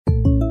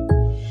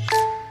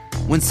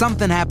When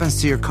something happens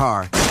to your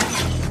car,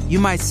 you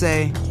might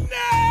say, No!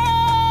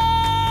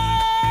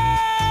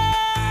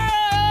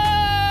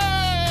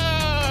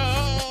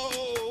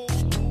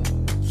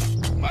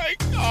 My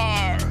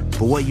car!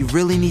 But what you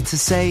really need to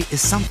say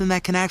is something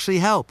that can actually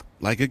help.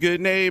 Like a good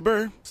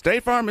neighbor,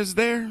 State Farm is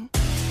there.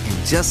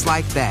 And just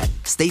like that,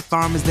 State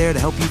Farm is there to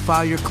help you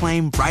file your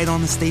claim right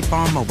on the State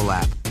Farm mobile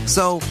app.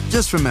 So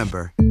just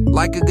remember,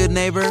 like a good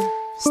neighbor,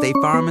 State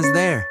Farm is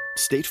there.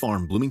 State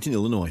Farm, Bloomington,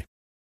 Illinois.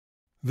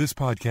 This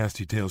podcast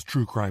details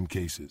true crime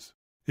cases.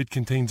 It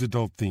contains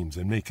adult themes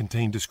and may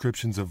contain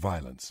descriptions of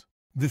violence.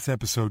 This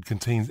episode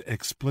contains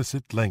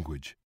explicit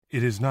language.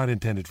 It is not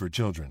intended for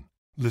children.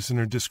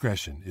 Listener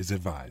discretion is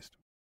advised.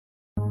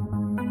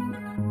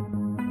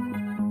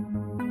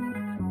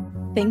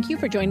 Thank you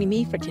for joining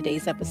me for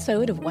today's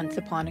episode of Once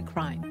Upon a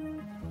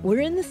Crime.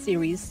 We're in the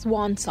series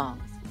Swan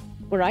Songs,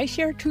 where I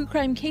share true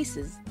crime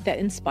cases that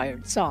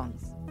inspired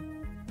songs.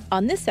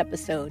 On this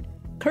episode,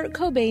 Kurt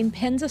Cobain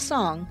pens a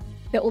song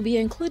that will be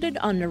included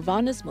on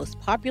Nirvana's most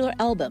popular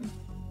album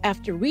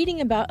after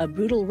reading about a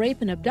brutal rape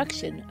and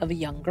abduction of a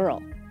young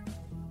girl.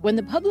 When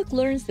the public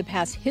learns the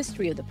past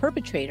history of the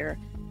perpetrator,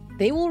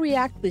 they will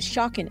react with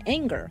shock and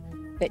anger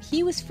that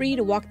he was free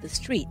to walk the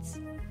streets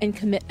and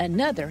commit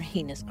another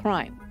heinous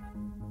crime.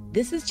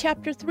 This is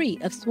Chapter 3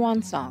 of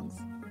Swan Songs,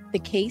 the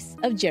case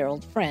of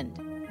Gerald Friend.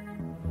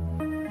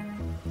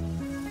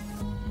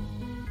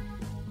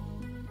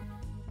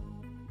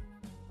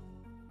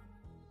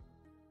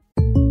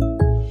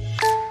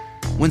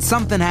 When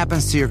something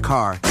happens to your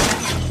car,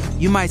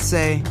 you might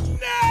say,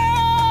 No!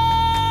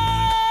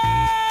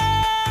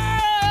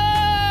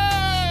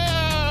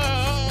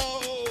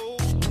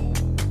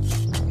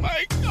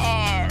 My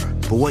car!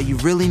 but what you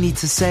really need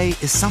to say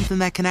is something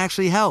that can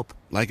actually help.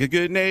 Like a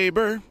good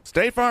neighbor,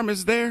 State Farm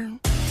is there.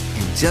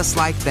 And just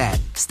like that,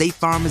 State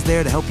Farm is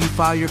there to help you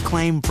file your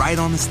claim right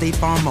on the State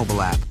Farm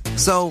mobile app.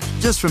 So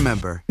just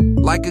remember,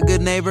 like a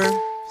good neighbor,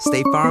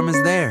 State Farm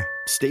is there.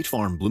 State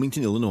Farm,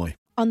 Bloomington, Illinois.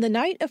 On the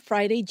night of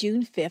Friday,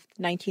 June 5th,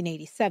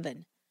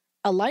 1987,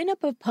 a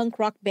lineup of punk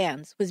rock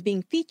bands was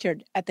being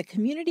featured at the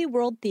Community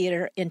World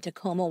Theater in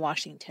Tacoma,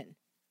 Washington.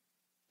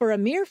 For a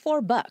mere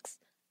 $4,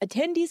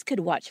 attendees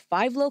could watch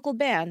 5 local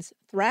bands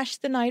thrash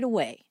the night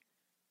away.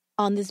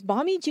 On this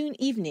balmy June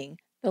evening,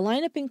 the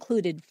lineup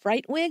included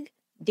Frightwig,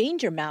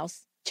 Danger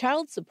Mouse,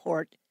 Child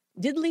Support,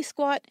 Diddley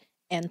Squat,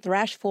 and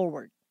Thrash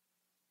Forward.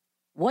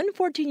 One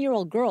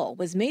 14-year-old girl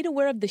was made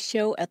aware of the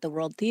show at the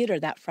World Theater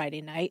that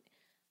Friday night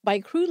by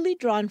crudely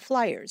drawn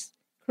flyers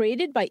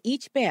created by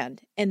each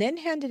band and then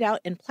handed out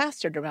and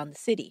plastered around the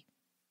city.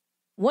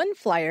 One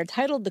flyer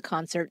titled the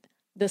concert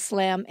The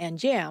Slam and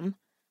Jam,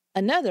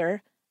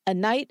 another A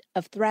Night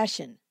of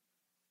Thrashin'.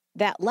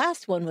 That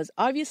last one was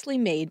obviously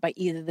made by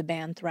either the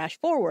band Thrash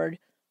Forward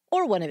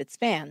or one of its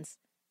fans,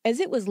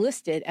 as it was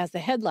listed as the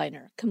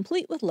headliner,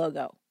 complete with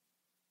logo.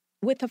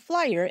 With a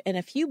flyer and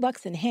a few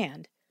bucks in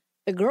hand,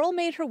 the girl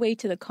made her way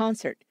to the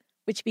concert,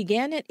 which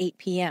began at 8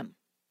 p.m.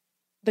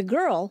 The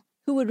girl,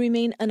 who would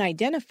remain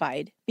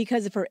unidentified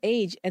because of her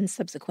age and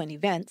subsequent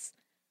events,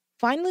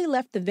 finally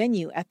left the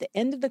venue at the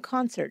end of the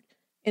concert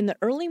in the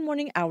early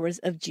morning hours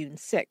of June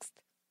 6th.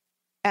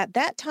 At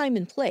that time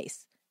and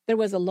place, there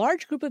was a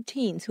large group of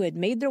teens who had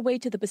made their way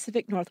to the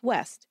Pacific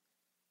Northwest.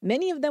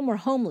 Many of them were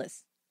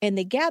homeless, and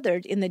they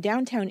gathered in the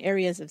downtown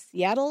areas of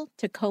Seattle,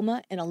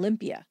 Tacoma, and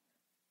Olympia.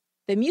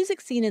 The music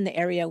scene in the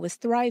area was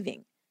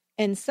thriving,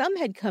 and some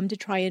had come to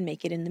try and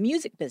make it in the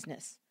music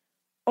business,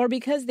 or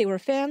because they were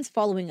fans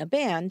following a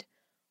band,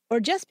 or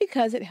just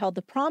because it held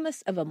the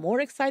promise of a more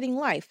exciting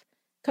life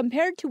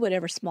compared to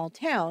whatever small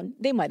town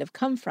they might have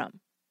come from.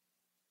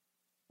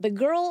 The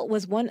girl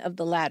was one of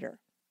the latter.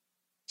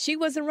 She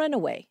was a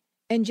runaway,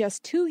 and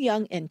just too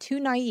young and too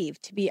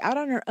naive to be out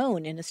on her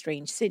own in a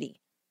strange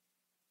city.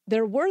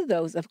 There were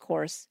those, of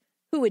course,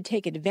 who would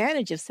take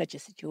advantage of such a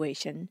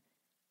situation,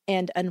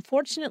 and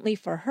unfortunately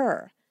for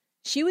her,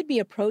 she would be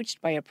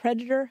approached by a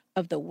predator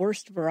of the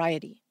worst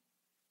variety.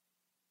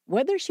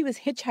 Whether she was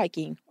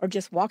hitchhiking or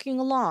just walking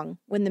along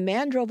when the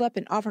man drove up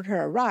and offered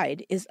her a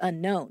ride is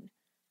unknown,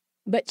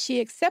 but she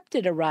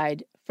accepted a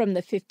ride from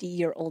the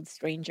 50-year-old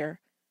stranger,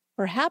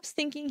 perhaps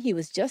thinking he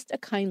was just a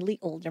kindly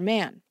older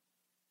man.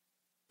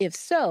 If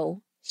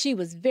so, she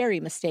was very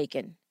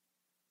mistaken.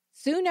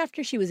 Soon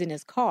after she was in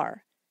his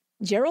car,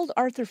 Gerald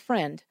Arthur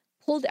Friend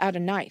pulled out a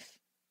knife.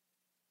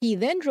 He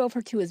then drove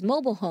her to his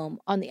mobile home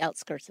on the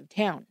outskirts of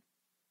town.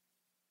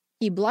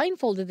 He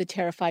blindfolded the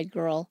terrified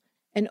girl,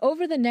 and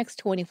over the next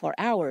 24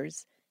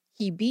 hours,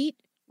 he beat,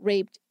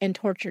 raped, and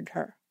tortured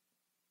her.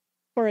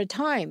 For a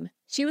time,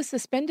 she was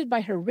suspended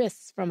by her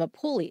wrists from a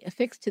pulley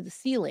affixed to the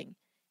ceiling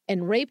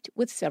and raped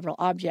with several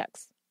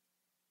objects.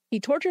 He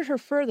tortured her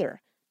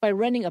further by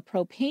running a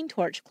propane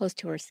torch close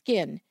to her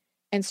skin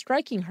and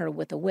striking her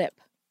with a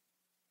whip.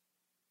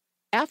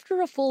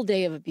 After a full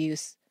day of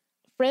abuse,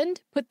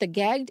 Friend put the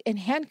gagged and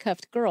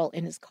handcuffed girl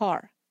in his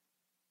car.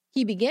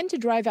 He began to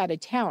drive out of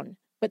town,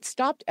 but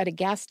stopped at a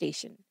gas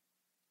station.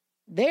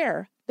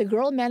 There, the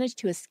girl managed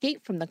to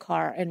escape from the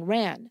car and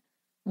ran,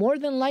 more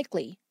than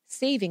likely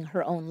saving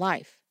her own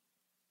life.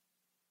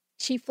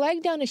 she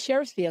flagged down a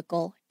sheriff's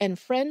vehicle and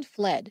friend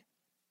fled.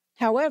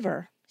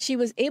 However, she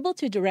was able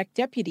to direct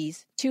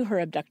deputies to her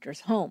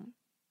abductor's home.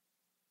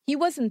 He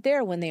wasn't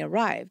there when they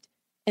arrived,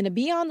 and a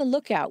Be on the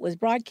Lookout was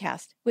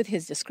broadcast with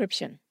his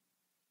description.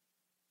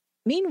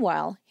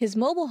 Meanwhile, his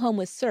mobile home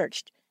was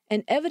searched,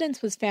 and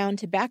evidence was found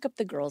to back up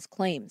the girl's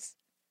claims.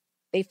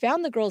 They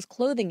found the girl's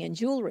clothing and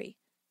jewelry,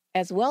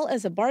 as well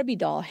as a Barbie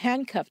doll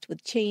handcuffed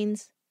with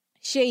chains,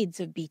 shades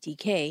of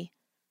BTK,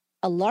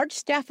 a large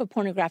stack of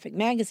pornographic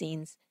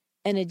magazines,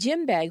 and a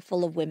gym bag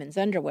full of women's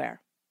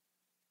underwear.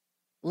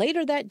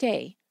 Later that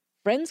day,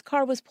 Friend's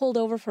car was pulled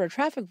over for a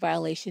traffic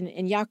violation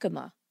in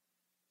Yakima.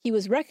 He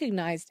was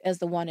recognized as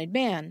the wanted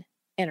man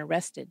and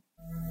arrested.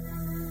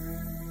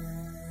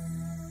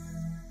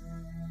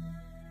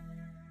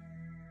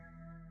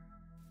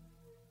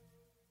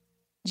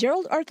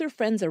 Gerald Arthur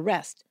Friend's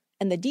arrest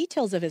and the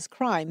details of his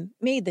crime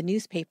made the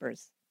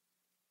newspapers.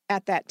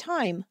 At that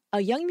time,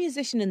 a young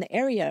musician in the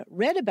area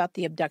read about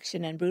the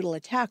abduction and brutal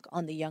attack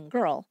on the young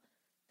girl,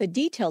 the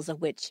details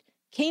of which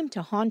came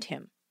to haunt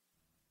him.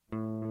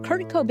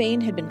 Kurt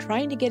Cobain had been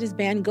trying to get his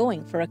band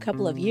going for a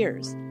couple of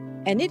years,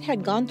 and it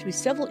had gone through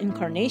several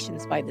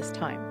incarnations by this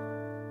time.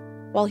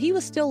 While he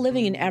was still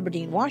living in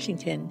Aberdeen,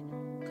 Washington,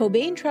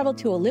 Cobain traveled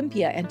to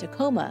Olympia and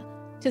Tacoma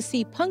to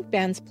see punk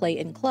bands play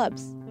in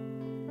clubs.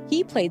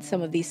 He played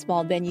some of these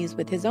small venues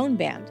with his own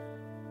band.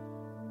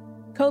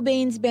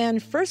 Cobain's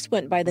band first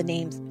went by the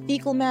names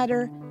Fecal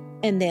Matter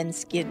and then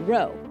Skid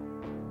Row.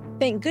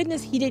 Thank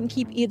goodness he didn't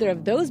keep either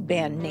of those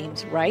band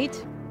names,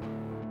 right?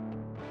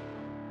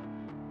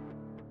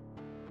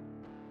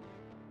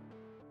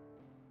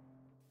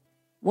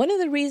 One of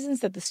the reasons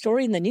that the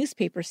story in the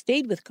newspaper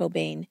stayed with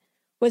Cobain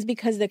was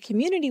because the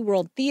Community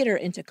World Theater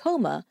in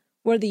Tacoma,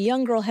 where the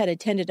young girl had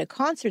attended a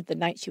concert the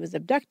night she was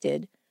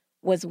abducted,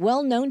 was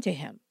well known to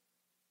him.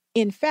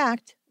 In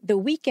fact, the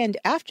weekend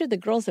after the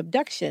girl's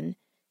abduction,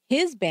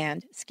 his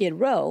band, Skid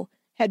Row,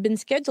 had been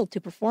scheduled to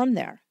perform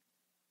there.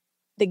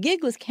 The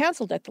gig was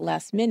canceled at the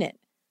last minute,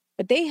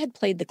 but they had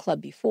played the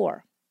club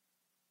before.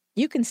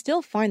 You can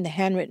still find the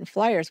handwritten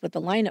flyers with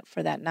the lineup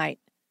for that night.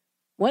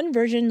 One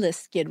version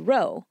lists Skid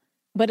Row,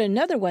 but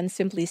another one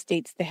simply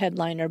states the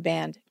headliner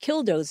band,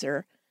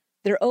 Killdozer,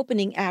 their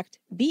opening act,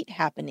 Beat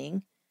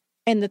Happening,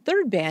 and the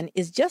third band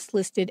is just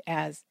listed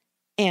as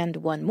And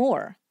One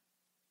More,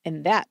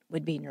 and that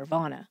would be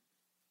Nirvana.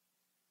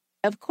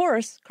 Of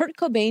course, Kurt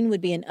Cobain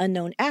would be an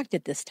unknown act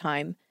at this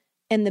time,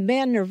 and the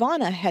band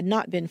Nirvana had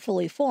not been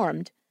fully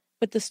formed,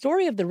 but the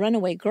story of the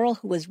runaway girl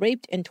who was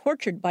raped and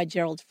tortured by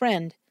Gerald's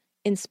friend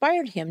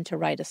inspired him to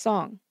write a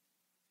song.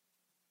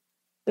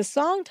 The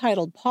song,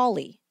 titled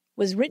Polly,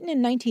 was written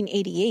in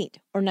 1988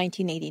 or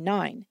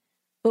 1989,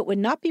 but would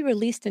not be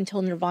released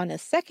until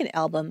Nirvana's second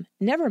album,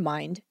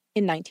 Nevermind,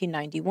 in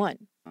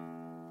 1991.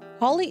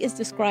 Polly is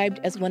described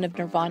as one of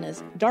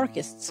Nirvana's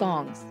darkest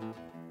songs.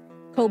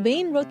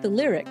 Cobain wrote the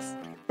lyrics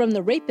from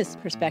the rapist's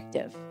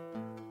perspective.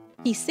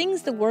 He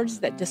sings the words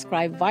that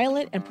describe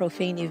violent and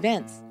profane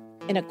events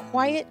in a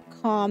quiet,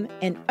 calm,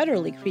 and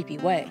utterly creepy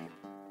way.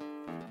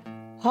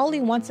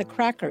 Polly wants a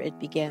cracker, it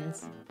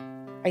begins.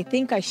 I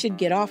think I should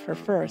get off her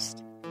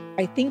first.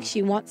 I think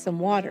she wants some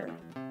water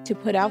to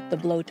put out the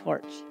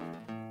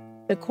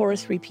blowtorch. The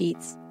chorus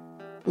repeats,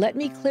 let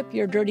me clip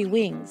your dirty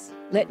wings.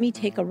 Let me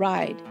take a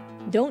ride.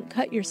 Don't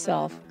cut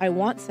yourself. I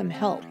want some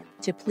help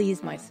to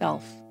please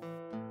myself.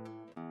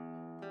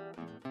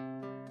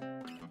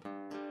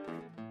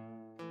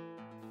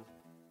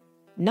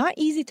 Not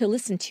easy to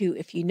listen to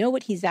if you know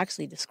what he's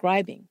actually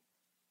describing.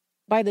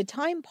 By the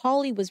time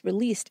Polly was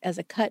released as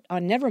a cut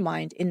on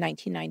Nevermind in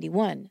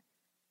 1991,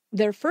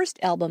 their first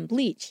album,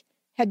 Bleach,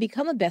 had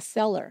become a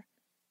bestseller,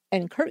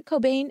 and Kurt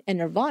Cobain and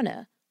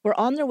Nirvana were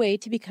on their way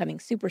to becoming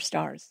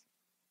superstars.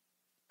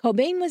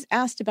 Cobain was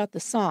asked about the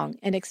song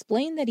and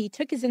explained that he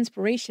took his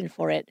inspiration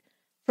for it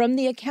from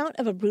the account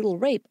of a brutal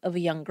rape of a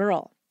young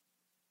girl.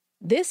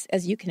 This,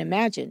 as you can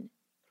imagine,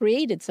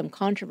 created some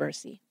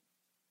controversy.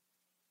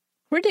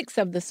 Critics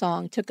of the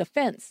song took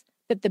offense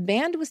that the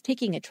band was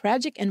taking a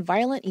tragic and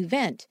violent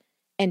event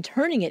and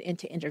turning it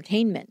into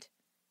entertainment.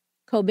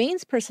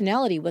 Cobain's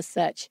personality was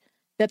such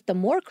that the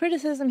more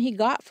criticism he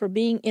got for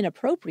being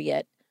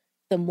inappropriate,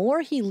 the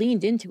more he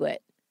leaned into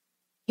it.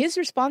 His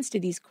response to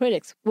these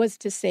critics was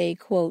to say,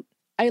 quote,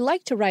 I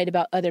like to write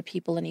about other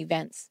people and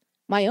events.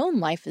 My own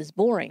life is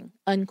boring,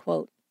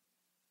 unquote.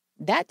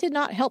 That did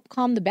not help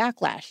calm the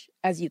backlash,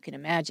 as you can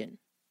imagine.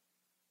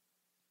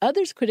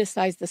 Others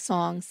criticized the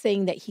song,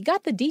 saying that he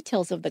got the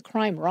details of the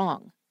crime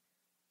wrong.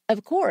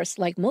 Of course,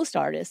 like most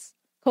artists,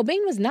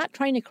 Cobain was not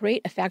trying to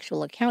create a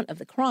factual account of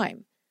the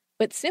crime,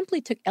 but simply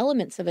took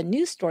elements of a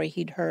news story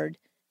he'd heard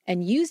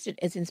and used it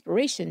as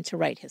inspiration to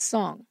write his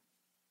song.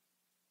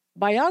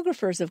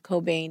 Biographers of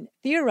Cobain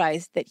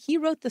theorized that he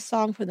wrote the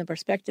song from the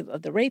perspective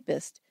of the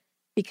rapist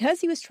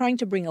because he was trying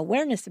to bring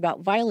awareness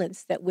about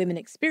violence that women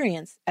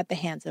experience at the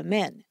hands of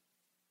men.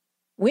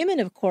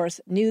 Women, of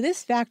course, knew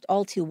this fact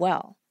all too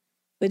well,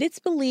 but it's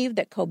believed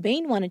that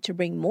Cobain wanted to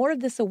bring more of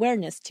this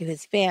awareness to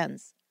his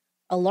fans,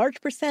 a large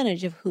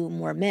percentage of whom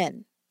were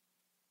men.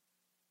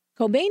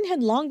 Cobain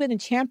had long been a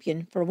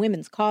champion for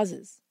women's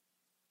causes.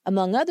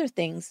 Among other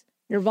things,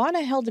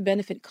 Nirvana held a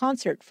benefit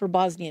concert for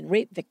Bosnian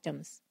rape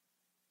victims.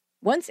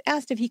 Once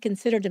asked if he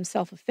considered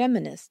himself a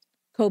feminist,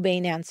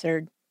 Cobain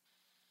answered,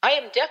 "I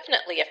am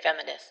definitely a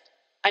feminist.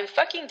 I'm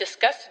fucking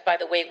disgusted by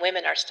the way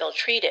women are still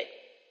treated.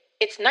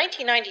 It's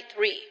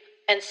 1993,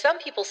 and some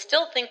people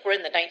still think we're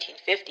in the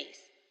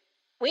 1950s.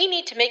 We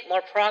need to make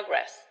more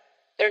progress.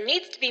 There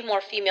needs to be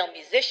more female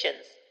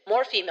musicians,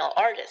 more female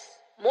artists,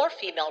 more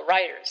female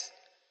writers.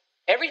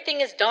 Everything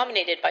is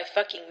dominated by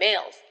fucking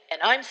males,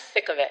 and I'm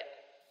sick of it."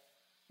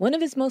 One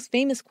of his most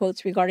famous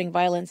quotes regarding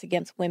violence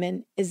against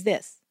women is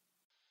this: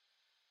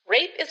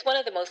 "Rape is one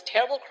of the most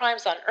terrible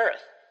crimes on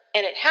earth,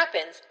 and it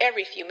happens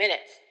every few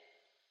minutes.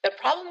 The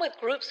problem with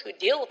groups who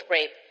deal with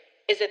rape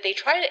is that they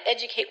try to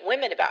educate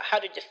women about how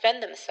to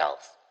defend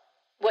themselves.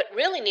 What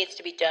really needs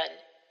to be done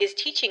is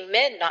teaching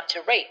men not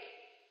to rape.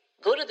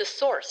 Go to the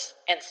source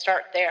and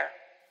start there."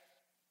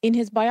 In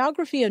his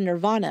biography of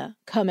Nirvana,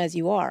 Come As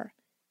You Are,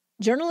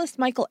 journalist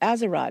Michael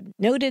Azerrad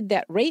noted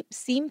that rape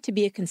seemed to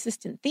be a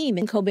consistent theme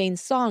in Cobain's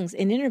songs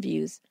and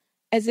interviews,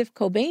 as if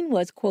Cobain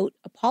was, quote,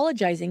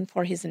 apologizing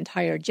for his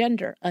entire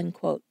gender,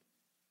 unquote.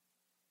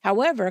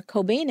 However,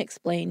 Cobain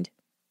explained,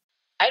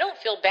 "I don't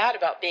feel bad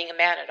about being a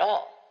man at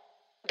all.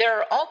 There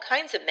are all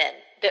kinds of men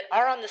that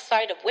are on the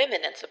side of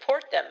women and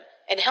support them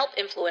and help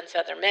influence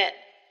other men.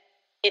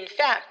 In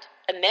fact,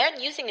 a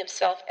man using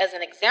himself as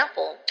an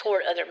example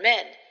toward other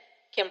men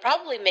can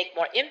probably make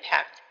more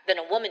impact than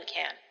a woman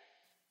can."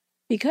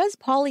 Because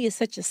Polly is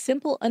such a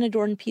simple,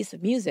 unadorned piece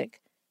of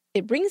music,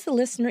 it brings the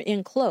listener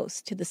in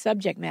close to the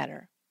subject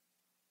matter.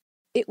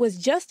 It was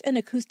just an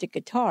acoustic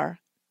guitar.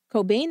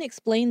 Cobain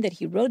explained that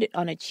he wrote it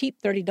on a cheap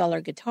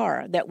 $30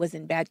 guitar that was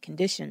in bad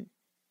condition,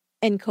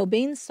 and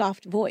Cobain's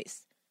soft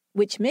voice,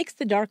 which makes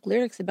the dark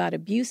lyrics about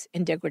abuse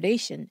and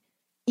degradation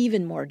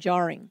even more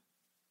jarring.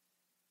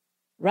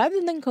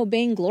 Rather than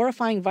Cobain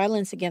glorifying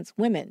violence against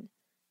women,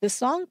 the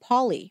song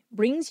Polly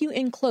brings you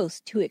in close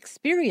to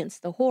experience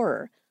the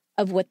horror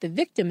of what the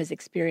victim is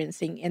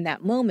experiencing in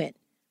that moment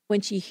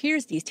when she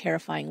hears these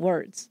terrifying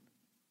words.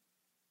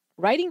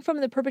 Writing from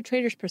the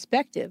perpetrator's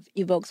perspective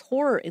evokes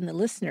horror in the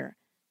listener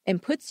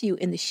and puts you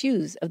in the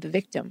shoes of the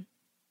victim.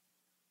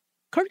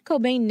 Kurt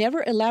Cobain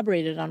never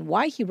elaborated on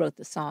why he wrote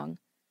the song,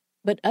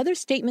 but other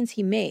statements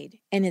he made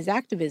and his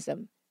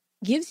activism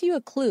gives you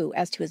a clue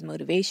as to his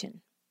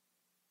motivation.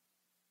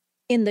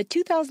 In the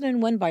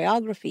 2001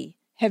 biography,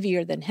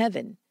 Heavier Than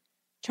Heaven,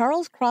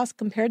 Charles Cross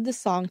compared the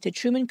song to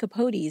Truman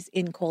Capote's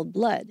In Cold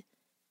Blood,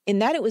 in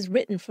that it was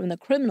written from the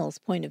criminal's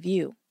point of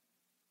view.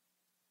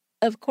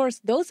 Of course,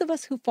 those of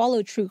us who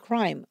follow true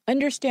crime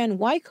understand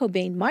why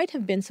Cobain might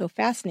have been so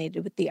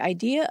fascinated with the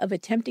idea of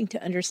attempting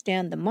to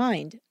understand the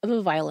mind of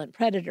a violent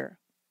predator.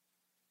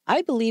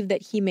 I believe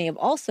that he may have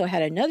also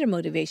had another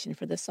motivation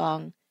for the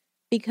song,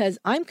 because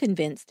I'm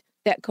convinced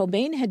that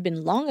Cobain had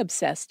been long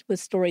obsessed with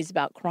stories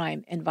about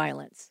crime and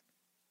violence.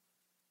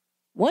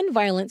 One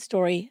violent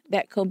story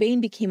that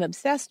Cobain became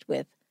obsessed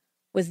with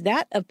was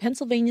that of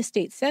Pennsylvania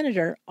State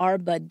Senator R.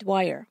 Bud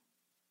Dwyer.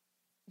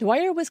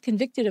 Dwyer was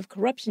convicted of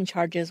corruption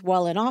charges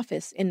while in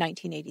office in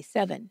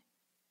 1987.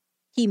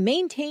 He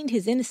maintained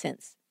his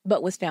innocence,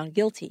 but was found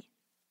guilty.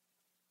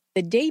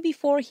 The day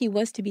before he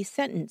was to be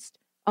sentenced,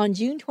 on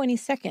June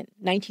 22,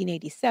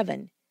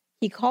 1987,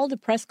 he called a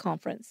press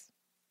conference.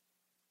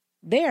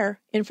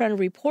 There, in front of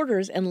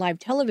reporters and live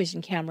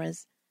television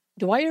cameras,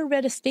 Dwyer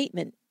read a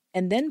statement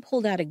and then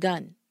pulled out a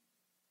gun.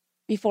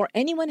 Before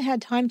anyone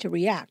had time to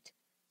react,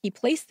 he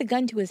placed the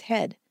gun to his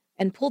head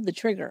and pulled the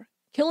trigger,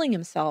 killing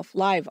himself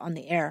live on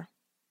the air.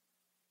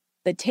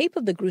 The tape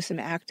of the gruesome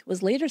act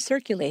was later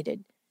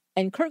circulated,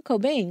 and Kurt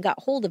Cobain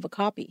got hold of a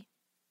copy.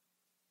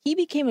 He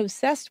became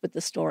obsessed with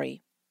the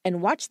story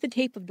and watched the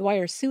tape of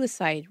Dwyer's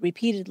suicide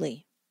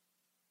repeatedly.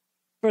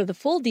 For the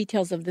full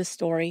details of this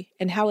story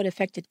and how it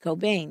affected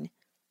Cobain,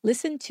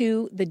 listen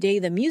to The Day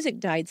the Music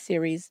Died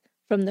series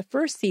from the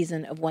first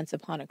season of Once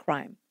Upon a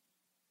Crime.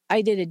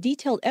 I did a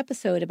detailed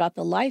episode about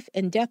the life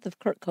and death of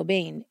Kurt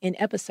Cobain in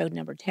episode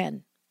number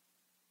 10.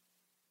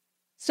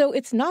 So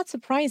it's not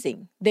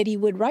surprising that he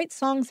would write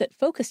songs that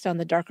focused on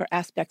the darker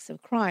aspects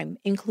of crime,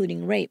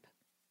 including rape.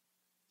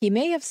 He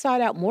may have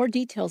sought out more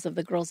details of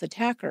the girl's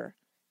attacker,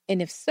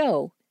 and if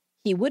so,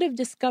 he would have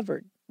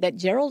discovered that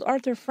Gerald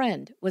Arthur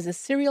Friend was a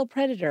serial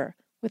predator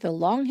with a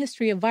long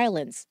history of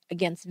violence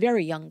against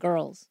very young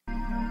girls.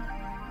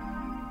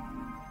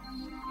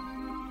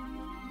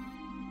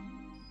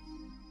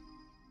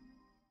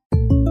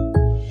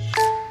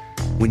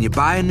 When you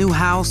buy a new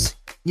house,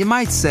 you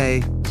might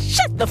say,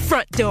 "Shut the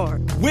front door!"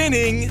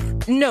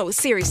 Winning! No,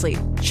 seriously,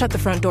 shut the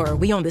front door.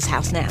 We own this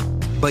house now.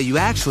 but you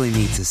actually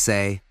need to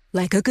say,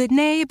 like a good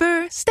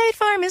neighbor, State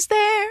Farm is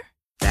there.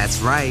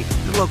 That's right.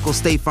 The local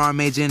State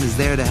Farm agent is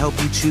there to help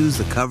you choose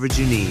the coverage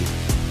you need.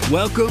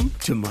 Welcome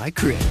to my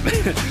crib.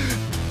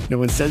 No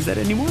one says that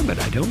anymore, but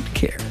I don't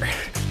care.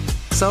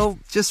 So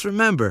just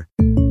remember,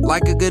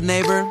 like a good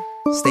neighbor,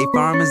 State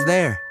Farm is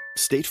there.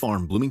 State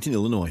Farm, Bloomington,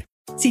 Illinois.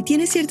 Si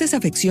tienes ciertas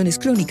afecciones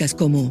crónicas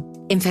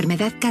como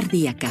enfermedad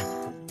cardíaca,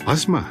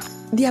 asma,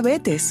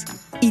 Diabetes.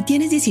 Y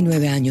tienes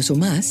 19 años o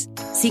más,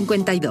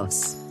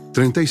 52.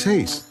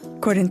 36.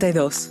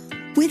 42.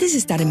 puedes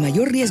estar en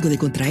mayor riesgo de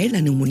contraer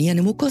la neumonía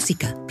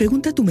neumocócica.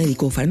 Pregunta a tu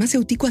médico o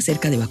farmacéutico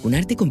acerca de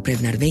vacunarte con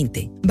Prevnar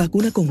 20,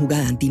 vacuna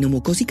conjugada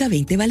antineumocócica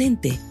 20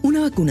 valente,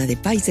 una vacuna de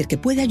Pfizer que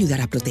puede ayudar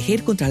a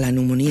proteger contra la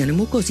neumonía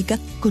neumocócica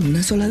con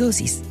una sola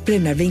dosis.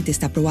 Prevnar 20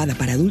 está aprobada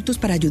para adultos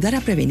para ayudar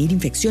a prevenir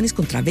infecciones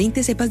contra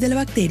 20 cepas de la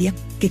bacteria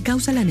que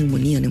causa la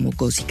neumonía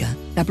neumocócica.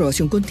 La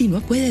aprobación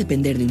continua puede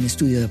depender de un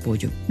estudio de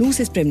apoyo. No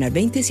uses Prevnar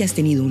 20 si has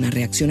tenido una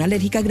reacción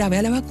alérgica grave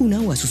a la vacuna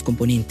o a sus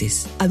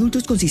componentes.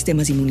 Adultos con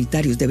sistemas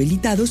inmunitarios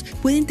debilitados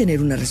pueden tener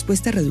una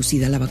respuesta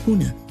reducida a la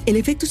vacuna. El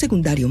efecto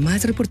secundario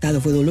más reportado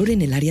fue dolor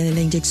en el área de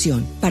la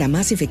inyección. Para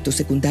más efectos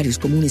secundarios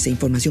comunes e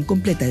información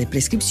completa de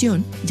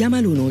prescripción, llama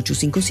al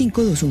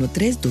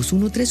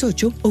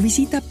 1-855-213-2138 o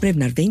visita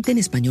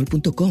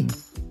Prevnar20enespañol.com.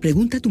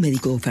 Pregunta a tu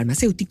médico o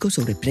farmacéutico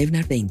sobre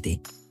Prevnar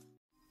 20.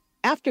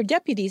 After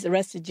deputies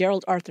arrested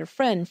Gerald Arthur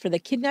Friend for the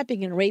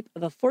kidnapping and rape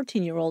of a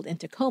 14-year-old in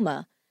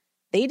Tacoma,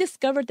 they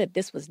discovered that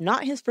this was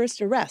not his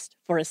first arrest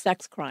for a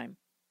sex crime.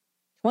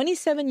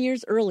 27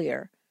 years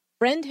earlier,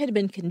 Friend had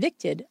been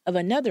convicted of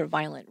another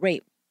violent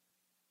rape.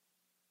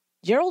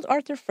 Gerald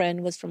Arthur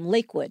Friend was from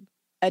Lakewood,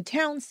 a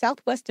town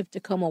southwest of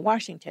Tacoma,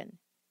 Washington.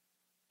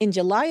 In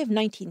July of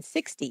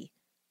 1960,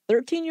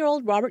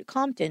 13-year-old Robert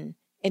Compton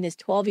and his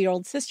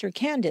 12-year-old sister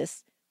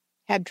Candace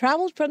had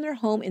traveled from their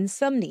home in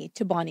Sumney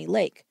to Bonnie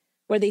Lake,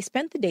 where they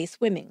spent the day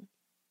swimming.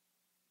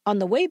 On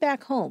the way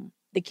back home,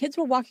 the kids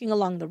were walking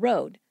along the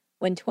road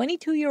when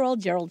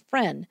 22-year-old Gerald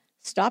Friend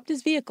stopped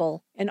his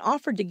vehicle and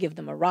offered to give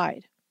them a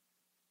ride.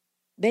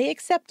 They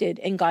accepted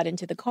and got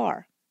into the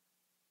car.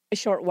 A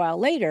short while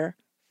later,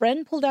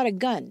 Friend pulled out a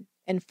gun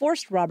and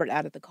forced Robert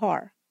out of the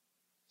car.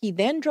 He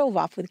then drove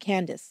off with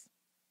Candace.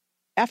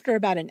 After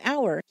about an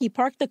hour, he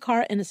parked the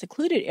car in a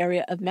secluded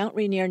area of Mount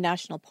Rainier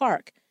National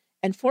Park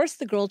and forced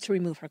the girl to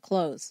remove her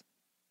clothes.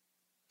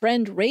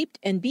 Friend raped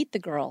and beat the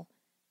girl,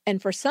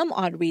 and for some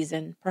odd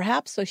reason,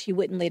 perhaps so she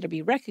wouldn't later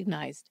be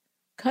recognized,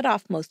 cut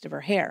off most of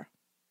her hair.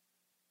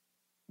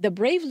 The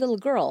brave little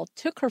girl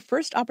took her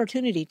first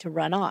opportunity to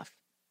run off.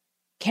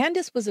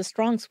 Candace was a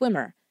strong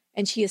swimmer,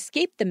 and she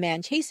escaped the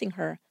man chasing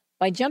her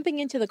by jumping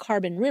into the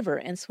Carbon River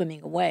and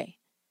swimming away.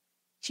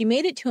 She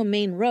made it to a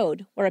main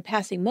road where a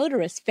passing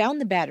motorist found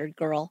the battered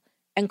girl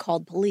and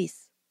called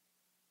police.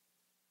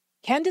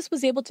 Candace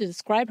was able to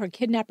describe her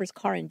kidnapper's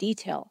car in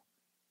detail.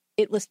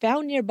 It was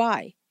found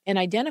nearby and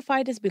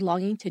identified as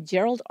belonging to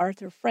Gerald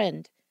Arthur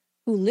Friend,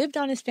 who lived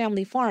on his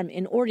family farm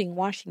in Ording,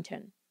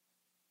 Washington.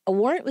 A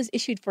warrant was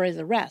issued for his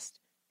arrest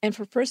and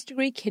for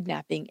first-degree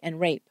kidnapping and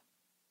rape.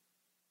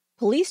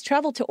 Police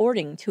traveled to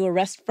Ording to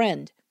arrest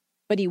Friend,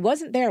 but he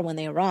wasn't there when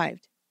they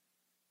arrived.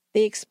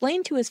 They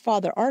explained to his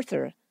father,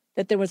 Arthur,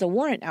 that there was a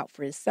warrant out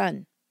for his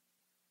son.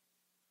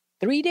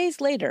 3 days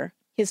later,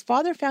 his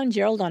father found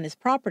Gerald on his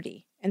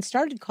property and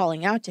started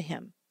calling out to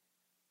him.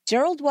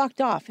 Gerald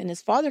walked off and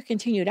his father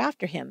continued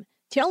after him,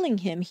 telling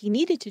him he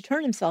needed to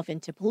turn himself in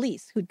to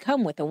police who'd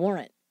come with a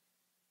warrant.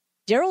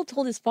 Gerald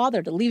told his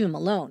father to leave him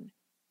alone,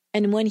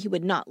 and when he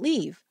would not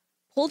leave,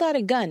 pulled out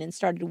a gun and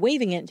started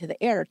waving it into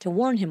the air to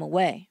warn him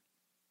away.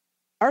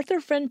 Arthur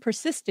Friend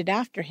persisted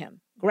after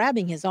him,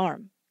 grabbing his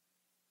arm.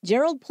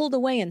 Gerald pulled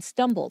away and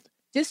stumbled,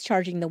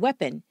 discharging the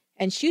weapon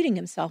and shooting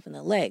himself in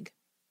the leg.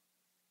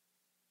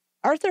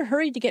 Arthur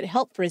hurried to get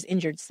help for his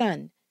injured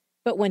son,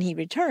 but when he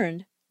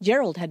returned,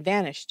 Gerald had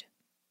vanished.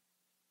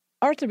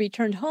 Arthur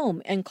returned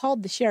home and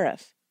called the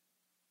sheriff.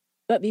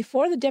 But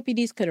before the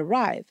deputies could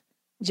arrive,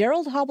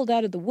 Gerald hobbled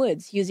out of the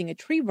woods using a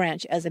tree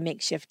branch as a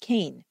makeshift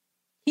cane.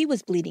 He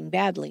was bleeding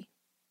badly.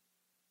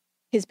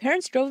 His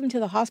parents drove him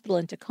to the hospital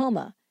in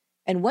Tacoma,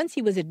 and once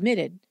he was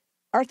admitted,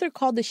 Arthur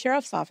called the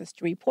sheriff's office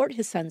to report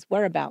his son's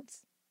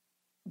whereabouts.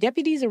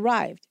 Deputies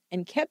arrived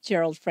and kept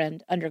Gerald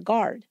Friend under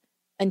guard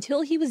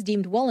until he was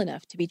deemed well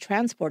enough to be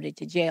transported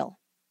to jail.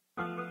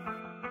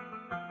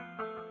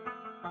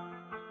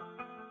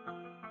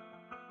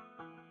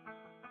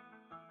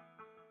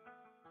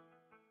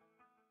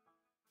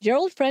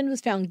 Gerald Friend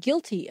was found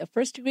guilty of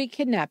first-degree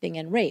kidnapping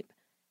and rape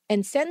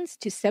and sentenced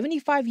to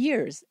 75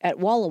 years at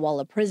Walla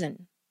Walla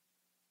Prison.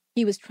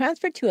 He was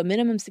transferred to a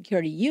minimum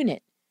security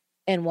unit,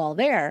 and while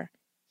there,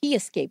 he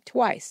escaped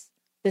twice,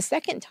 the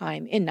second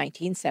time in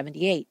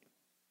 1978.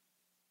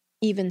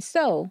 Even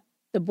so,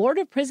 the Board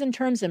of Prison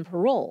Terms and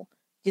Parole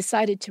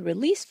decided to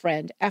release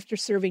Friend after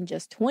serving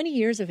just 20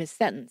 years of his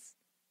sentence.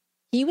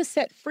 He was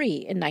set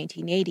free in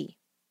 1980.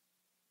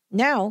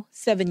 Now,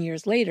 7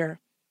 years later,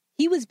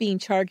 he was being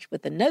charged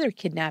with another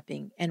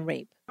kidnapping and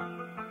rape.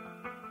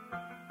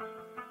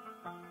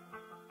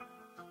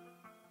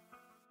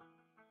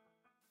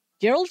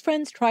 Gerald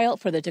Friend's trial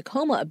for the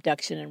Tacoma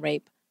abduction and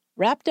rape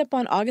wrapped up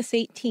on August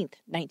 18,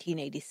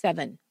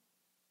 1987.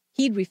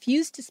 He'd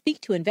refused to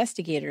speak to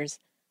investigators,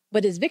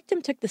 but his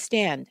victim took the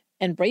stand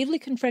and bravely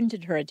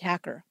confronted her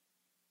attacker.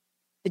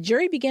 The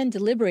jury began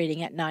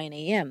deliberating at 9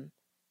 a.m.,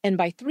 and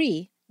by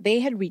 3,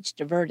 they had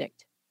reached a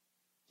verdict.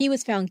 He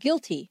was found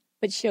guilty,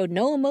 but showed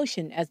no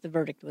emotion as the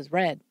verdict was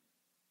read.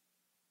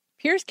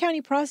 Pierce County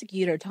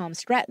prosecutor Tom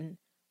Stratton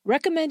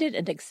recommended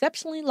an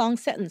exceptionally long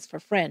sentence for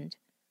Friend.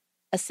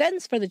 A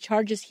sentence for the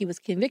charges he was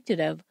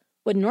convicted of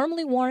would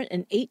normally warrant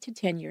an 8 to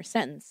 10-year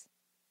sentence.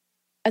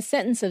 A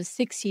sentence of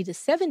 60 to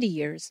 70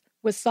 years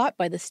was sought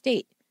by the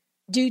state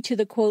due to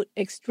the, quote,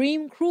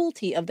 extreme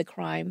cruelty of the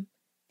crime,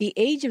 the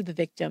age of the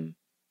victim,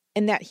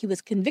 and that he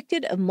was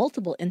convicted of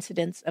multiple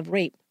incidents of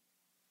rape.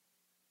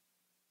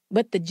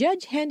 But the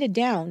judge handed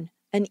down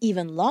an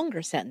even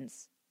longer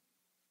sentence.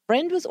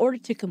 Friend was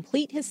ordered to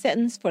complete his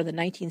sentence for the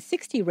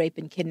 1960 rape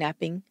and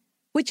kidnapping,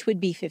 which would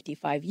be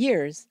 55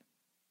 years,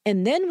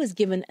 and then was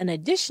given an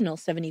additional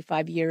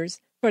 75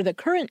 years for the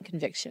current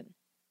conviction.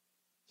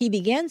 He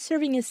began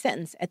serving his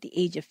sentence at the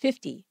age of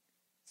 50,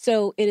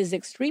 so it is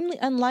extremely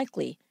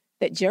unlikely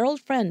that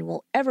Gerald Friend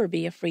will ever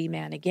be a free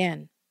man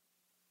again.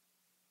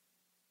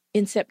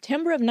 In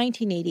September of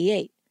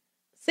 1988,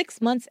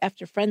 6 months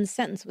after Friend's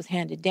sentence was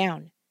handed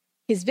down,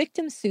 his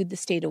victims sued the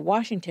state of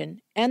Washington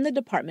and the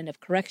Department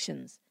of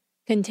Corrections,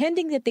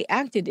 contending that they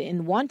acted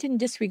in wanton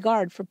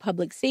disregard for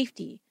public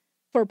safety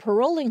for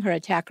paroling her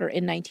attacker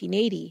in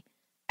 1980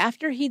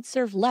 after he'd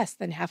served less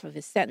than half of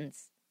his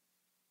sentence.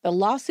 The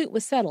lawsuit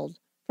was settled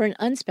for an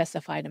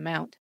unspecified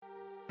amount.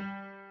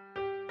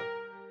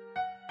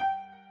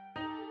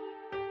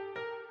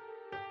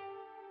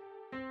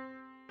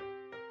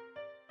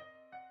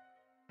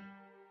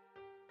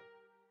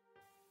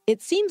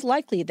 It seems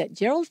likely that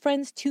Gerald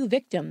Friend's 2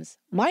 victims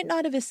might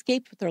not have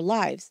escaped with their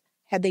lives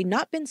had they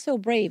not been so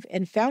brave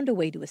and found a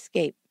way to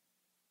escape.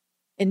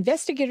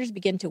 Investigators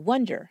began to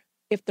wonder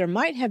if there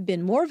might have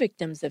been more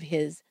victims of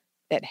his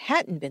that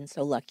hadn't been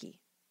so lucky.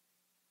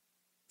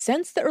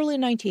 Since the early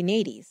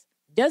 1980s,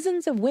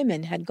 dozens of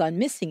women had gone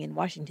missing in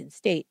Washington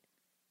state.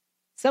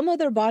 Some of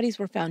their bodies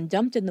were found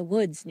dumped in the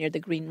woods near the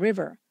Green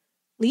River,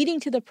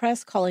 leading to the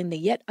press calling the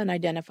yet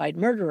unidentified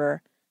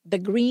murderer the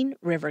Green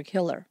River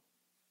Killer.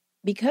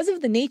 Because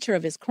of the nature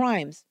of his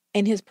crimes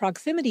and his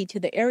proximity to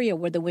the area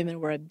where the women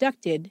were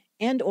abducted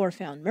and or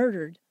found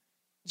murdered,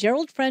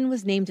 Gerald Friend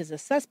was named as a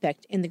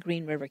suspect in the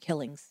Green River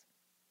killings.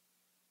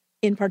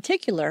 In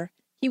particular,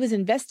 he was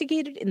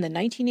investigated in the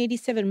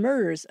 1987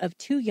 murders of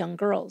 2 young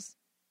girls,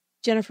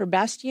 Jennifer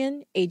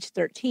Bastian, age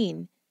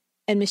 13,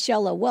 and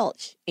Michelle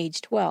Welch, age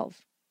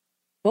 12.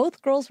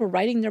 Both girls were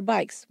riding their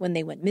bikes when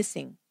they went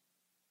missing.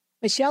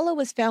 Michelle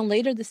was found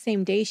later the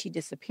same day she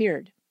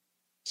disappeared.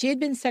 She had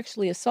been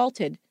sexually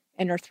assaulted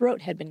and her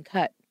throat had been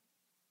cut.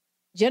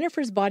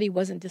 Jennifer's body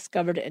wasn't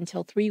discovered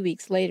until 3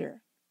 weeks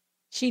later.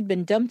 She'd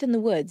been dumped in the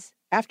woods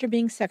after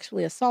being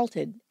sexually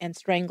assaulted and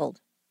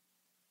strangled.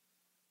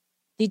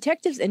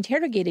 Detectives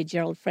interrogated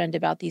Gerald Friend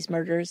about these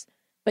murders,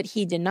 but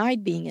he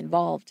denied being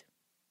involved.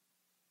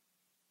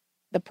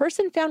 The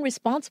person found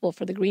responsible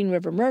for the Green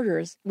River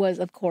murders was,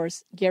 of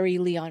course, Gary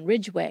Leon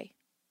Ridgway.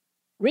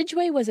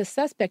 Ridgway was a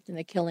suspect in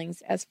the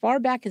killings as far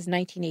back as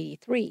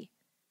 1983,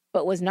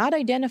 but was not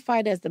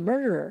identified as the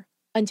murderer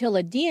until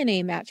a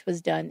DNA match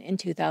was done in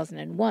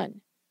 2001.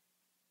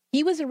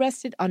 He was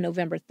arrested on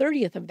November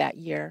 30th of that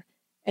year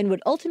and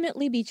would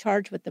ultimately be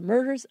charged with the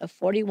murders of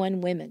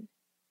 41 women.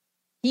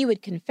 He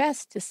would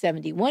confess to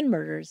 71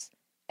 murders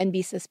and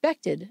be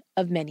suspected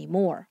of many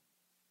more.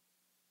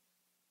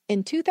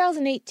 In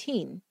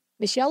 2018,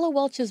 Michelle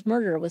Welch's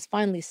murder was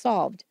finally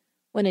solved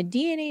when a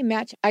DNA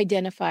match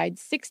identified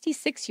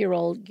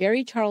 66-year-old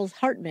Gary Charles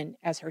Hartman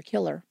as her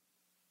killer.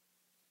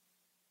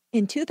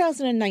 In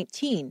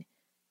 2019,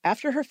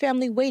 after her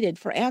family waited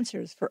for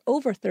answers for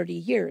over 30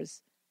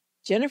 years,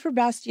 Jennifer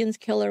Bastian's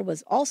killer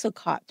was also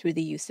caught through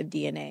the use of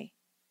DNA.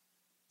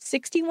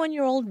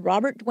 61-year-old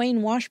Robert Dwayne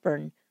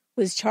Washburn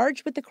was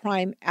charged with the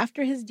crime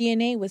after his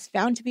DNA was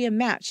found to be a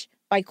match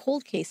by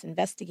cold case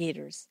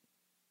investigators.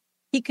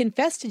 He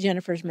confessed to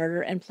Jennifer's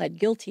murder and pled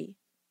guilty.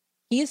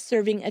 He is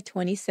serving a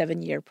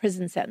 27-year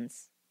prison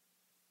sentence.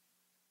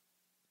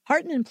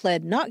 Hartman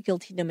pled not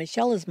guilty to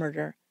Michelle's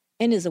murder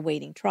and is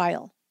awaiting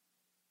trial.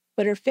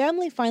 But her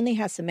family finally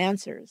has some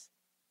answers,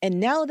 and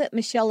now that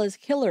Michelle's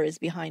killer is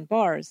behind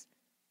bars,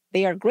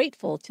 they are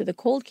grateful to the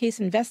cold case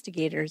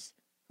investigators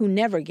who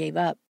never gave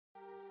up.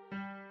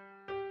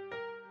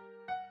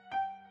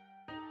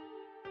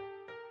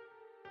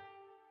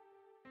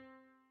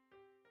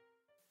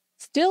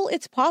 Still,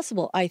 it's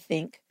possible, I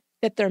think,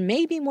 that there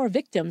may be more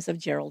victims of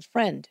Gerald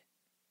Friend.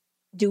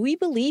 Do we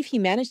believe he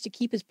managed to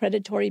keep his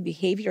predatory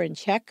behavior in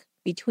check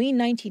between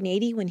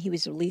 1980, when he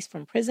was released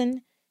from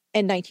prison,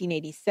 and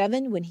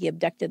 1987, when he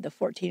abducted the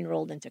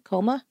 14-year-old in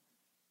Tacoma?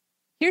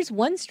 Here's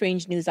one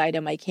strange news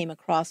item I came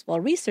across while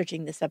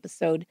researching this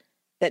episode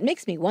that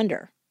makes me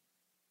wonder.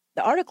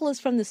 The article is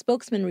from the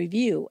Spokesman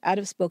Review out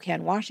of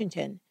Spokane,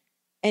 Washington,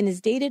 and is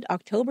dated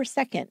October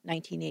 2nd,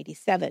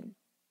 1987.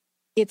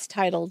 It's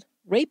titled,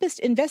 "Rapist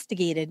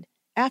Investigated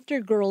After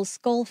Girl's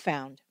Skull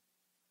Found."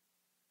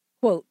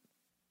 Quote,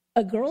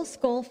 "A girl's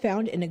skull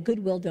found in a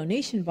Goodwill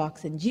donation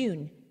box in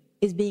June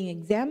is being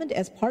examined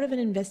as part of an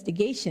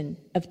investigation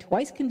of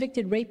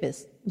twice-convicted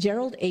rapist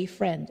Gerald A.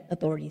 Friend,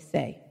 authorities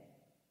say.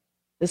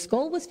 The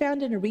skull was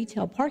found in a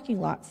retail parking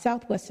lot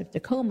southwest of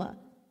Tacoma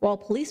while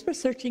police were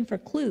searching for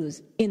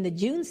clues in the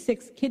June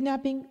 6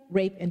 kidnapping,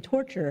 rape, and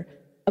torture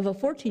of a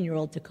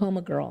 14-year-old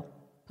Tacoma girl.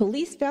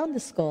 Police found the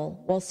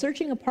skull while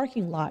searching a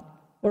parking lot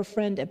where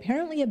Friend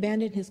apparently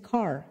abandoned his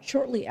car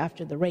shortly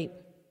after the rape.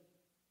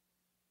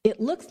 It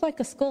looks like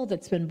a skull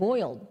that's been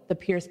boiled, the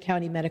Pierce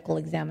County medical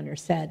examiner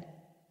said.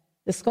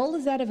 The skull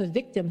is that of a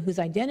victim whose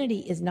identity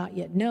is not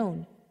yet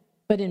known,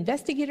 but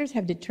investigators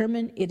have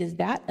determined it is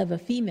that of a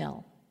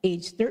female,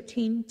 aged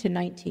 13 to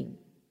 19.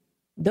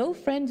 Though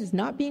Friend is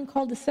not being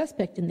called a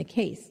suspect in the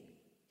case,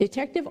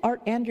 Detective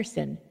Art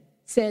Anderson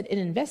said an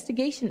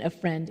investigation of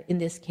Friend in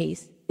this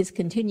case is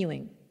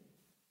continuing.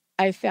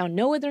 I've found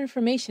no other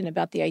information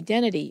about the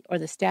identity or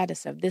the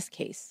status of this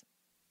case.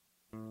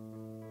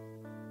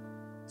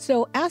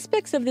 So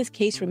aspects of this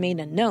case remain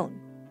unknown,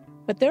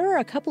 but there are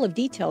a couple of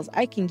details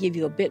I can give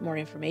you a bit more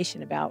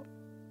information about.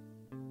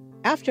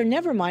 After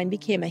Nevermind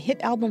became a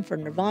hit album for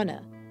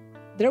Nirvana,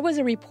 there was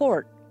a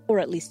report, or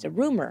at least a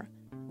rumor,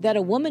 that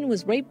a woman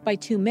was raped by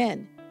two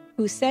men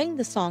who sang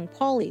the song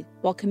Polly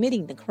while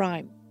committing the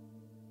crime.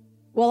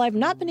 While I've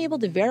not been able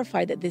to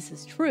verify that this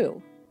is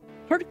true,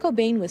 Kurt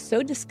Cobain was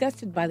so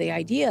disgusted by the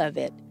idea of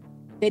it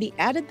that he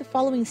added the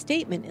following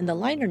statement in the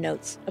liner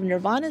notes of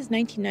Nirvana's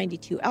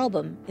 1992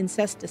 album,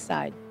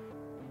 Incesticide.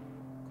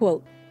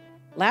 Quote,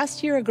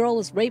 "Last year a girl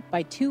was raped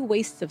by two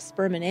wastes of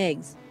sperm and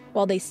eggs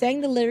while they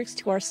sang the lyrics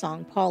to our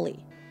song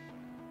Polly.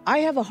 I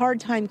have a hard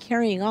time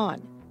carrying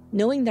on,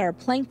 knowing there are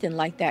plankton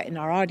like that in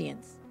our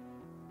audience.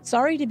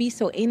 Sorry to be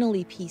so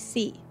anally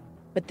PC,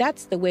 but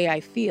that's the way I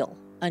feel,"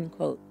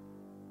 unquote.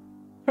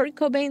 Kurt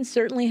Cobain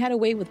certainly had a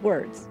way with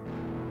words.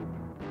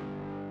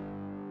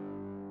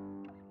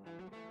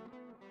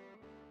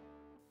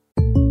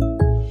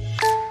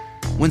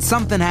 When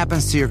something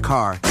happens to your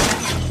car,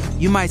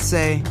 you might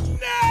say,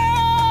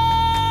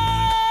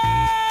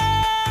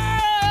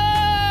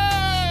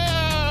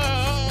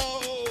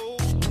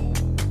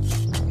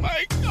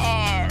 My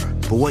car.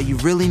 but what you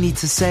really need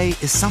to say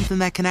is something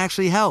that can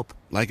actually help.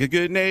 Like a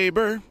good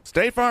neighbor,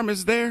 State Farm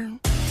is there. And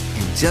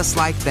just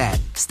like that,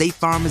 State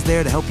Farm is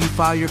there to help you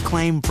file your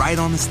claim right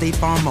on the State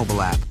Farm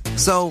mobile app.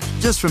 So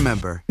just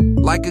remember,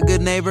 like a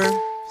good neighbor,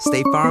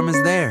 State Farm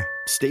is there.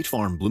 State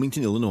Farm,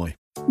 Bloomington, Illinois.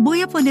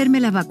 Voy a ponerme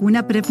la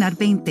vacuna Prevnar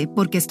 20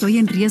 porque estoy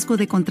en riesgo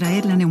de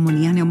contraer la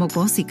neumonía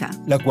neumocócica,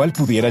 la cual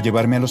pudiera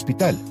llevarme al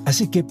hospital.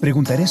 Así que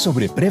preguntaré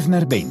sobre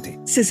Prevnar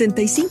 20.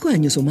 65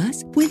 años o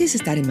más, puedes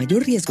estar en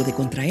mayor riesgo de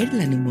contraer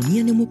la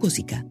neumonía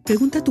neumocócica.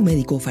 Pregunta a tu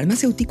médico o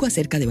farmacéutico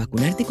acerca de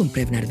vacunarte con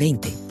Prevnar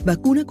 20.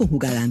 Vacuna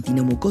conjugada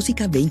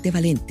antineumocócica 20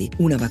 valente,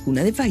 una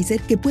vacuna de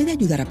Pfizer que puede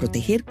ayudar a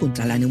proteger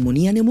contra la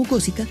neumonía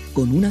neumocócica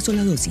con una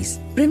sola dosis.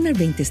 Prevnar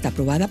 20 está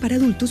aprobada para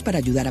adultos para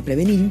ayudar a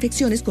prevenir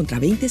infecciones contra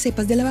 20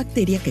 cepas de la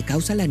bacteria que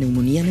causa la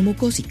neumonía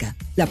neumocócica.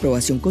 La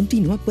aprobación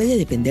continua puede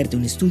depender de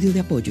un estudio de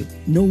apoyo.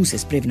 No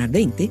uses Prevnar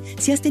 20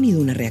 si has tenido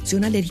una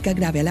reacción alérgica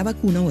grave a la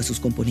vacuna o a sus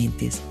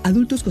componentes.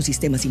 Adultos con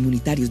sistemas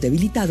inmunitarios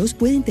debilitados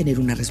pueden tener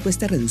una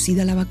respuesta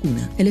reducida a la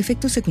vacuna. El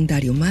efecto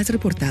secundario más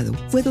reportado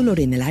fue dolor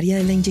en el área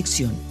de la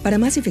inyección. Para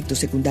más efectos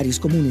secundarios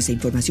comunes e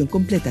información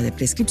completa de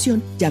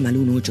prescripción, llama al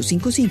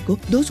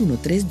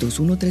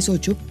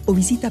 1-855-213-2138 o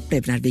visita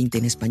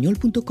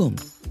Prevnar20enespañol.com.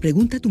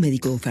 Pregunta a tu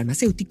médico o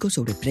farmacéutico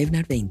sobre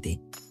Prevnar 20.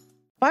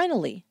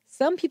 Finally,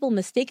 some people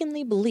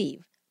mistakenly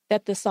believe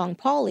that the song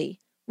Polly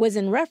was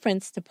in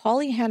reference to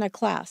Polly Hannah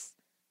Klaas,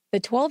 the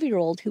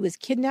 12-year-old who was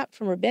kidnapped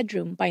from her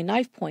bedroom by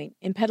knife point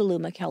in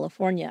Petaluma,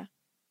 California.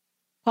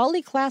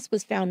 Polly Klaas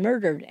was found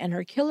murdered and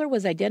her killer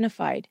was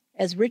identified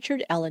as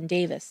Richard Allen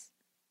Davis.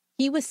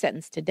 He was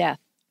sentenced to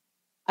death.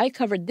 I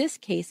covered this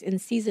case in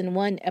Season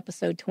 1,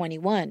 Episode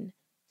 21,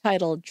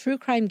 titled True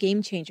Crime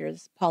Game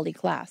Changers, Polly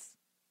Klaas.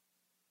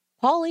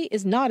 Polly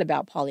is not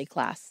about Polly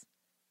Klaas.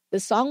 The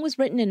song was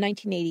written in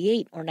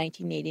 1988 or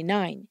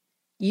 1989,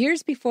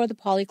 years before the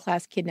Polly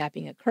Klaas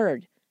kidnapping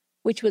occurred,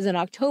 which was in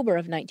October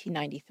of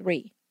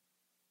 1993.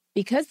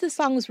 Because the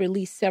song was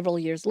released several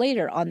years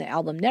later on the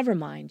album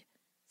Nevermind,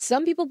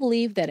 some people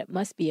believe that it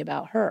must be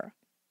about her.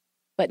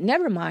 But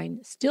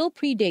Nevermind still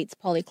predates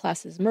Polly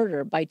Klaas's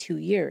murder by 2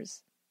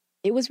 years.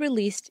 It was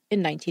released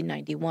in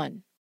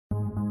 1991.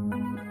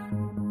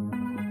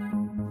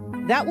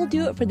 That will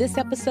do it for this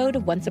episode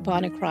of Once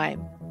Upon a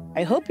Crime.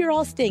 I hope you're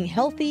all staying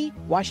healthy,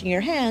 washing your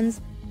hands,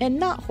 and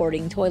not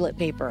hoarding toilet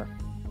paper.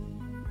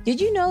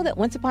 Did you know that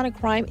Once Upon a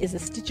Crime is a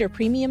Stitcher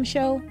Premium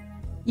show?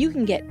 You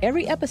can get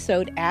every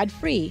episode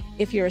ad-free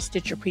if you're a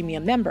Stitcher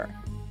Premium member.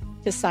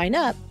 To sign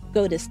up,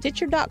 go to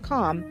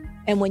Stitcher.com,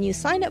 and when you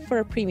sign up for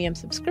a premium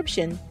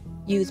subscription,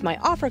 use my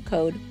offer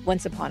code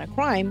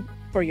OnceUponACrime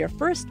for your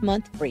first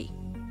month free.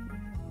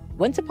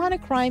 Once Upon a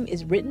Crime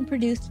is written,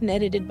 produced, and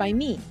edited by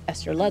me,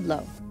 Esther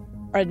Ludlow.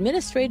 Our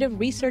administrative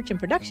research and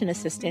production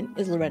assistant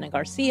is Lorena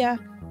Garcia.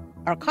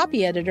 Our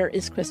copy editor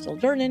is Crystal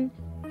Durnan,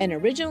 and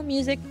original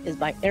music is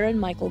by Aaron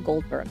Michael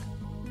Goldberg.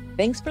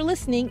 Thanks for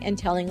listening and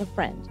telling a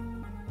friend.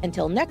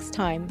 Until next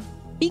time,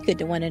 be good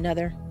to one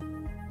another.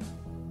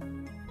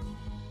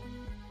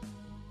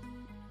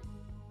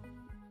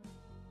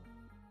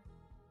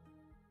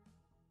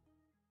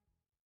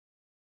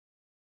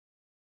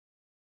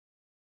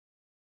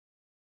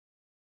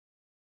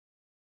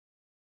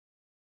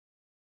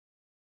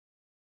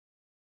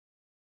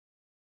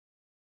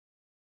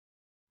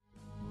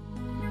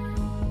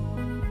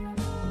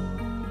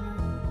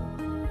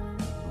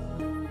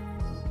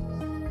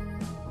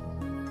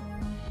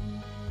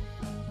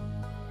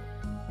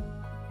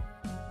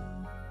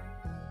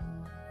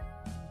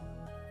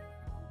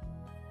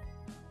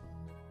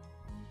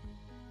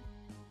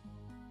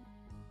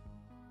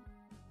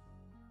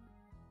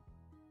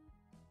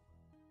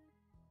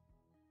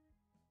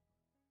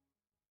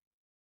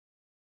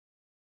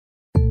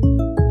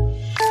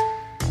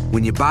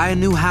 When you buy a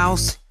new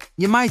house,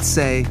 you might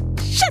say,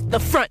 Shut the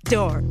front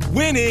door!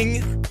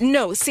 Winning!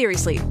 No,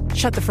 seriously.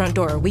 Shut the front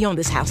door. We own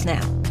this house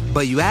now.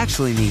 but you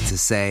actually need to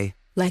say,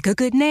 Like a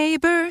good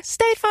neighbor,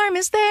 State Farm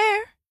is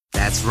there.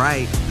 That's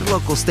right. The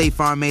local State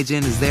Farm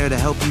agent is there to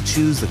help you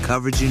choose the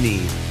coverage you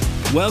need.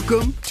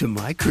 Welcome to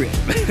my crib.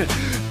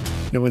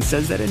 No one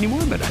says that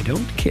anymore, but I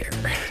don't care.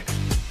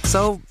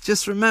 So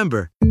just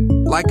remember,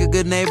 like a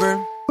good neighbor,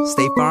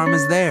 State Farm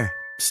is there.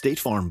 State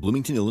Farm,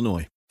 Bloomington,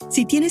 Illinois.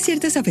 Si tienes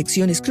ciertas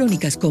afecciones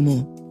crónicas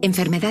como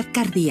enfermedad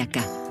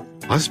cardíaca,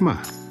 asma,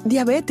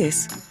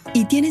 diabetes,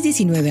 y tienes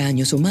 19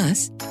 años o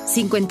más,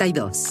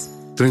 52,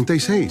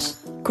 36,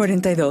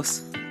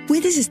 42.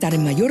 puedes estar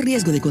en mayor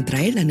riesgo de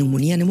contraer la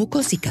neumonía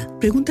neumocócica.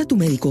 Pregunta a tu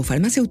médico o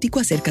farmacéutico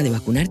acerca de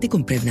vacunarte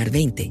con Prevnar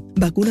 20,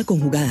 vacuna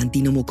conjugada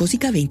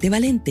antineumocócica 20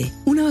 valente,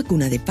 una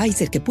vacuna de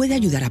Pfizer que puede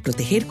ayudar a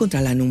proteger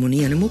contra la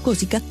neumonía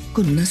neumocócica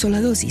con una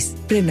sola dosis.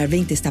 Prevnar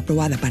 20 está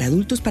aprobada para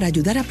adultos para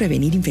ayudar a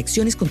prevenir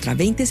infecciones contra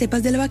 20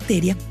 cepas de la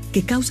bacteria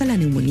que causa la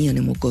neumonía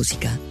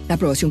neumocócica. La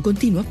aprobación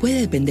continua puede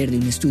depender de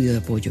un estudio de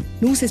apoyo.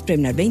 No uses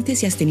Prevnar 20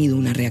 si has tenido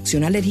una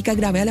reacción alérgica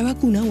grave a la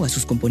vacuna o a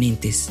sus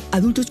componentes.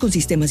 Adultos con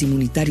sistemas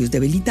inmunitarios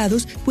debilitados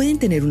pueden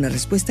tener una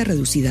respuesta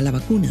reducida a la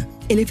vacuna.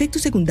 El efecto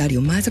secundario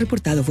más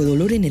reportado fue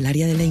dolor en el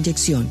área de la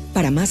inyección.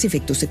 Para más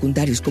efectos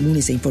secundarios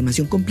comunes e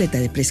información completa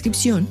de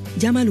prescripción,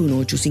 llama al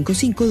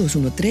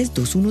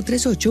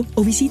 1-855-213-2138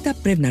 o visita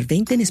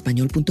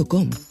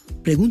Prevnar20enespañol.com.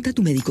 Pregunta a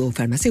tu médico o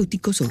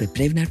farmacéutico sobre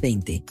Prevnar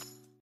 20.